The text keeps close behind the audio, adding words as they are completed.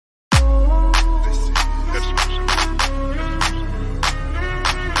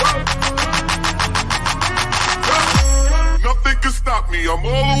me, I'm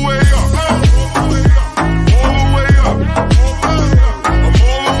all the way up. All the way up. I'm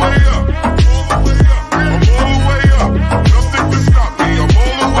all the way up. I'm all the way up. Nothing can stop me, I'm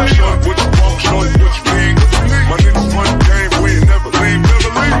all the way up. What you want, shorty, what you need? My niggas run the game, we ain't never leave.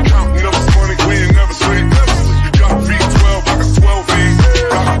 Counting up this money, we ain't never sleep. You got V12, I got 12 V's.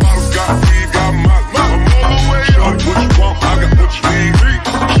 Got bottles, got weed, got my I'm all the way up. Shorty, what you want, I got what you need.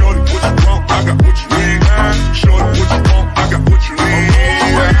 Shorty, what you want, I got what you need. Shorty, what you want, I got what you need. I'm all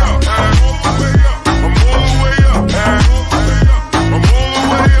the way up. I'm all the way up. I'm all the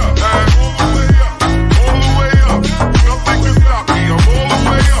way up. All the way up. Nothing can stop me, I'm all the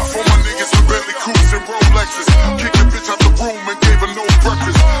way up. For my niggas with Bentley Coupes and Rolexes, kick a bitch out the room and gave her no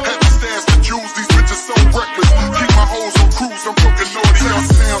breakfast. Had to stash the jewels, these bitches so reckless. Keep my hoes on cruise, I'm cooking naughty out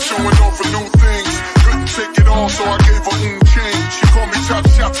town, showing off for new things. Couldn't take it all, so I gave her change. She called me Chop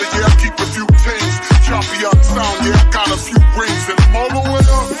Chopper, yeah, I keep a few things. Choppy out sound, yeah, I got a few rings. And I'm all the way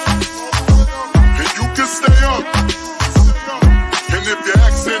up, and you can stay up. And if you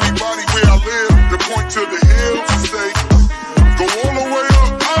ask anybody where I live, they point to the hills and say, go all the way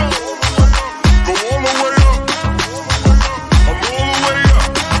up, go all the way up. I'm all the way up,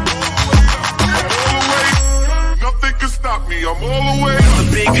 I'm all the way up. Nothing can stop me, I'm all the way up.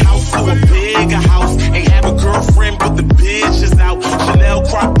 A big house to a bigger house.